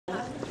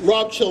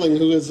Rob Schilling,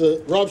 who is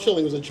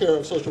the chair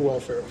of Social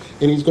Welfare,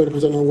 and he's going to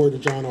present an award to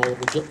John Oliver.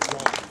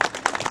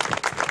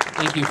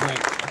 Thank you, Frank.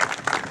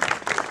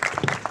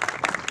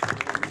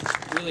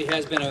 It really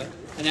has been an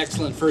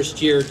excellent first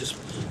year,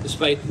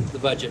 despite the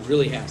budget.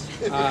 Really has.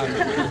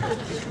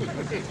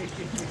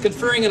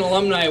 Conferring an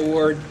alumni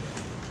award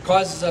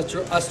causes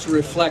us to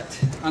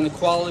reflect on the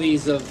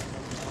qualities of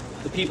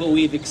the people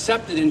we've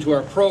accepted into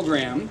our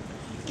program,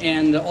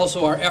 and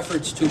also our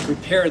efforts to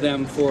prepare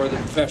them for the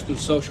profession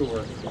of social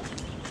work.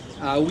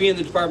 We in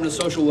the Department of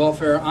Social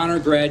Welfare honor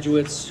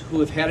graduates who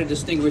have had a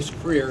distinguished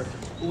career.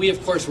 We,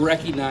 of course,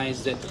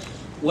 recognize that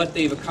what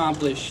they've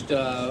accomplished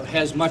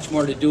has much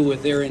more to do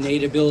with their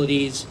innate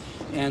abilities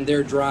and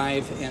their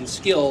drive and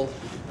skill,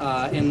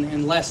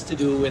 and less to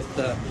do with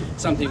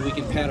something we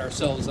can pat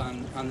ourselves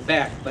on the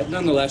back. But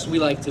nonetheless, we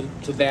like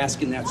to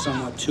bask in that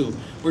somewhat too.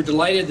 We're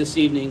delighted this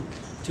evening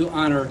to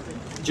honor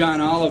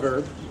John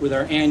Oliver with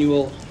our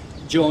annual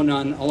Joe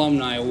Nunn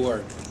Alumni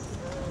Award.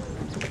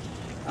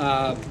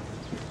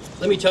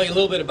 Let me tell you a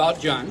little bit about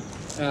John.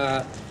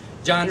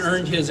 John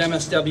earned his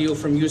MSW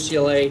from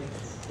UCLA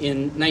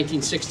in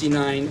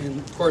 1969, and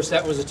of course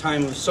that was a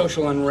time of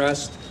social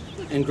unrest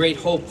and great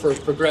hope for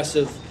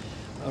progressive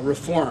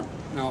reform.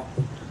 Now,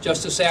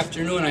 just this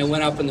afternoon I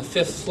went up on the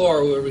 5th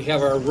floor where we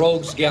have our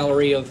rogues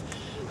gallery of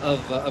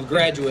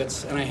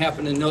graduates, and I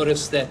happened to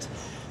notice that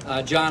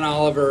John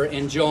Oliver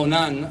and Joe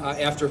Nunn,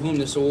 after whom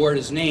this award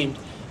is named,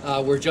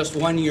 were just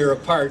 1 year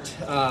apart,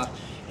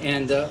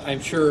 and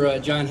I'm sure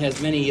John has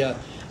many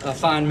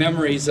fond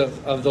memories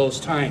of those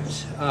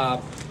times.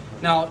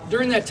 Now,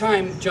 during that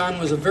time, John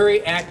was a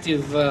very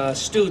active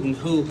student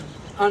who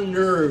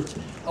unnerved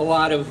a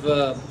lot of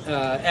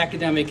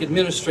academic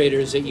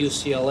administrators at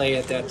UCLA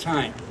at that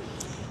time.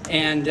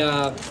 And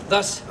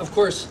thus, of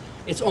course,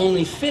 it's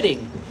only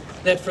fitting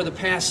that for the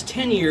past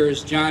 10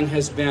 years, John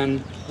has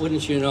been,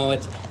 wouldn't you know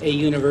it, a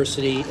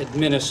university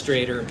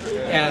administrator,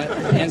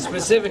 and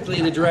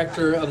specifically the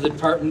director of the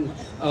Department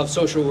of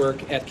Social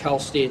Work at Cal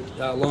State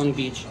Long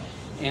Beach.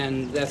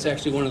 And that's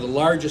actually one of the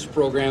largest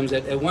programs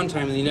at one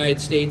time in the United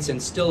States,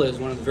 and still is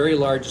one of the very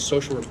largest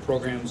social work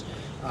programs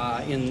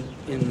in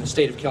the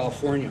state of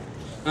California.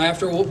 Now,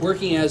 after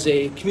working as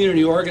a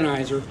community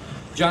organizer,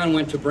 John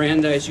went to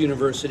Brandeis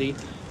University,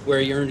 where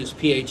he earned his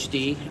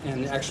PhD,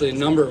 and actually a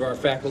number of our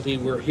faculty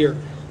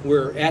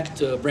were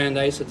at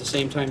Brandeis at the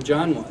same time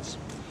John was.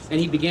 And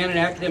he began an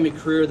academic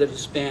career that has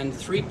spanned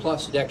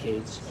 3+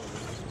 decades,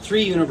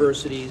 3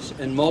 universities,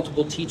 and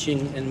multiple teaching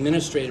and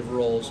administrative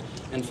roles,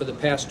 and for the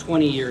past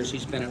 20 years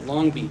he's been at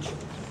Long Beach.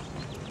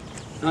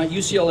 Now at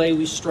UCLA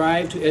we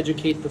strive to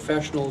educate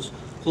professionals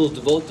who will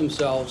devote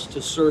themselves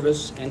to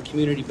service and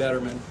community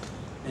betterment,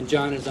 and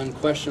John is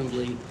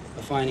unquestionably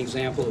a fine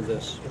example of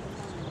this.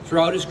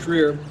 Throughout his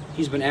career,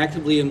 he's been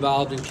actively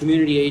involved in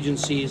community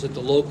agencies at the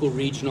local,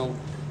 regional,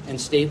 and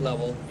state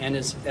level, and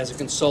as a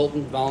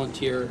consultant,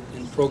 volunteer,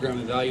 and program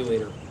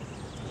evaluator.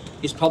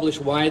 He's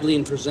published widely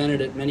and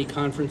presented at many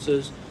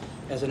conferences.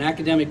 As an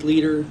academic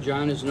leader,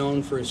 John is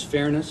known for his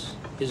fairness,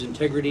 his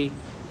integrity,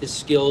 his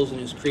skills, and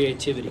his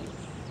creativity.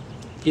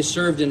 He has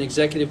served in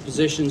executive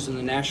positions in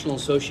the National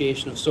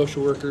Association of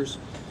Social Workers,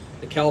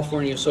 the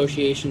California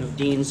Association of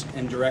Deans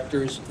and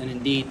Directors, and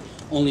indeed,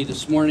 only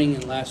this morning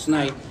and last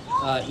night,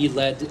 he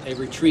led a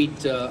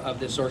retreat of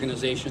this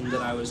organization that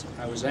I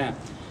was at.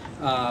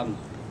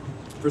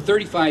 For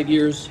 35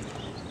 years,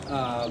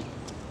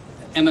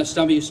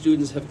 MSW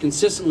students have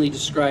consistently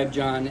described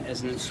John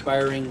as an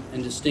inspiring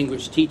and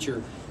distinguished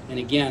teacher. And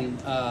again,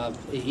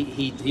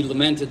 he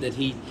lamented that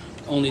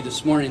only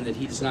this morning that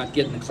he does not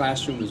get in the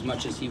classroom as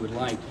much as he would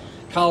like.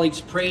 Colleagues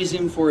praise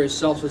him for his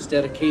selfless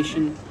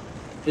dedication,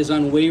 his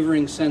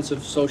unwavering sense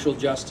of social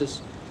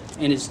justice,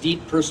 and his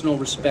deep personal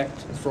respect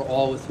for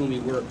all with whom he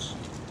works.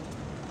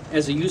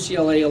 As a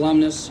UCLA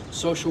alumnus,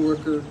 social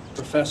worker,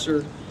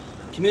 professor,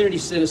 community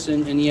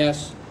citizen, and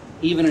yes,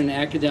 even an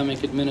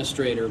academic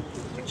administrator,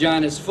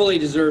 John is fully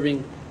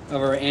deserving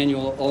of our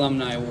annual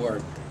Alumni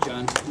Award.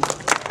 John.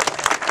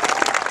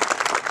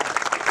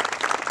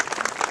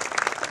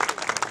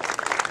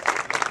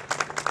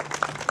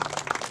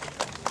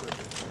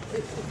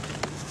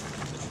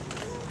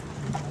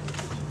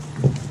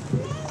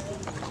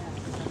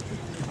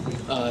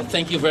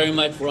 Thank you very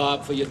much,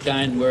 Rob, for your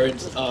kind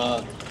words.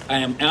 I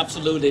am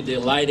absolutely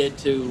delighted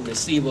to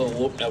receive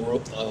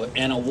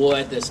an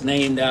award that's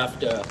named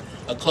after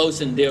a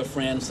close and dear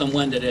friend,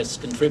 someone that has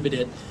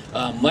contributed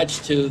much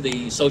to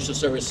the social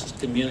services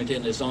community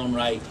in his own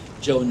right,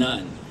 Joe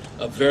Nunn,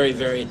 a very,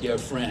 very dear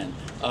friend.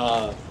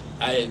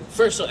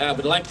 First, I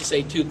would like to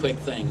say 2 quick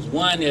things.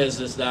 One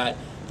is that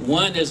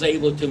one is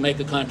able to make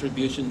a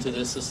contribution to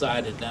this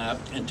society now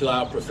and to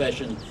our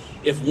profession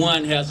if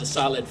one has a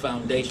solid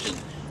foundation.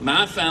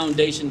 My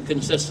foundation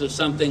consists of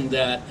something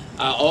that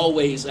I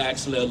always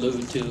actually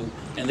allude to,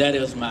 and that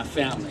is my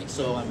family.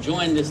 So I'm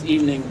joined this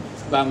evening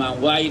by my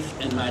wife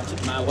and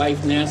my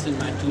wife Nancy, and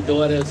my 2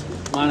 daughters,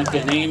 Monica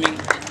and Amy.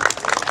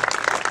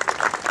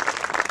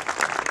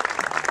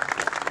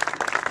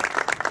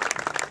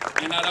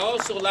 And I'd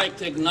also like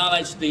to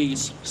acknowledge the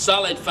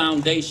solid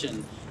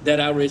foundation that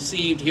I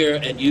received here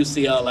at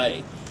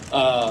UCLA.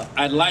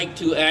 I'd like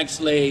to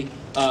actually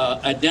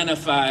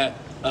identify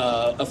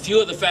a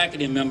few of the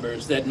faculty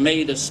members that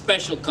made a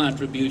special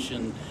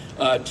contribution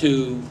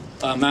to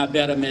my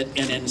betterment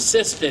and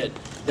insisted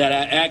that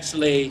I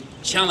actually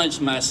challenge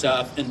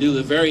myself and do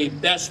the very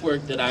best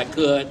work that I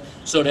could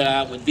so that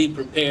I would be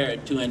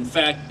prepared to in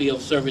fact be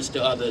of service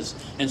to others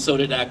and so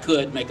that I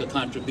could make a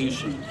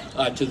contribution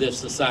to this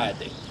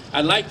society.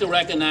 I'd like to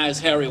recognize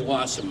Harry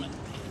Wasserman.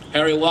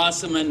 Harry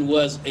Wasserman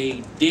was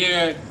a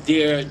dear,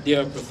 dear,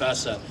 dear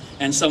professor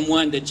and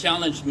someone that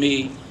challenged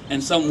me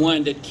and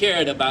someone that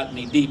cared about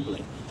me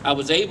deeply. I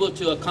was able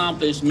to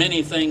accomplish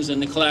many things in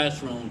the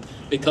classroom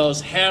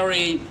because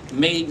Harry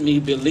made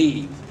me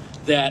believe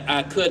that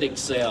I could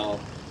excel,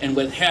 and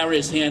with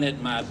Harry's hand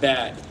at my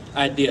back,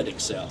 I did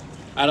excel.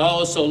 I'd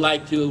also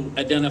like to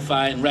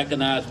identify and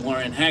recognize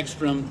Warren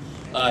Hagstrom,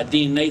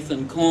 Dean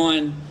Nathan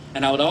Cohen,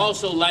 and I would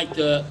also like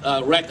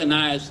to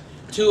recognize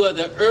two of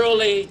the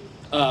early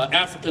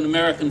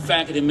African-American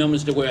faculty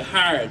members that were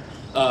hired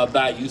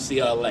by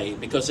UCLA,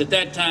 because at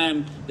that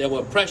time there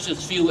were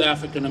precious few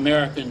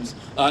African-Americans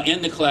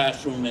in the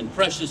classroom and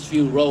precious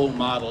few role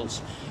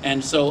models.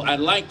 And so I'd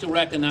like to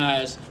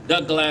recognize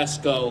Doug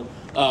Glasgow,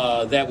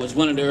 that was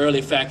one of the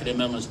early faculty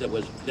members that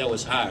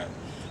was hired.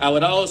 I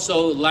would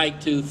also like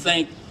to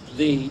thank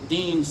the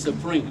Dean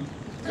Supreme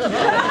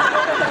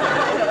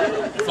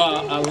for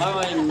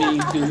allowing me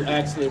to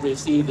actually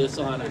receive this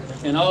honor,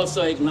 and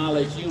also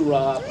acknowledge you,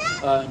 Rob,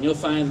 and your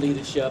fine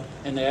leadership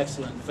and the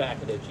excellent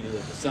faculty that you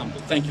have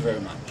assembled. Thank you very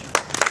much.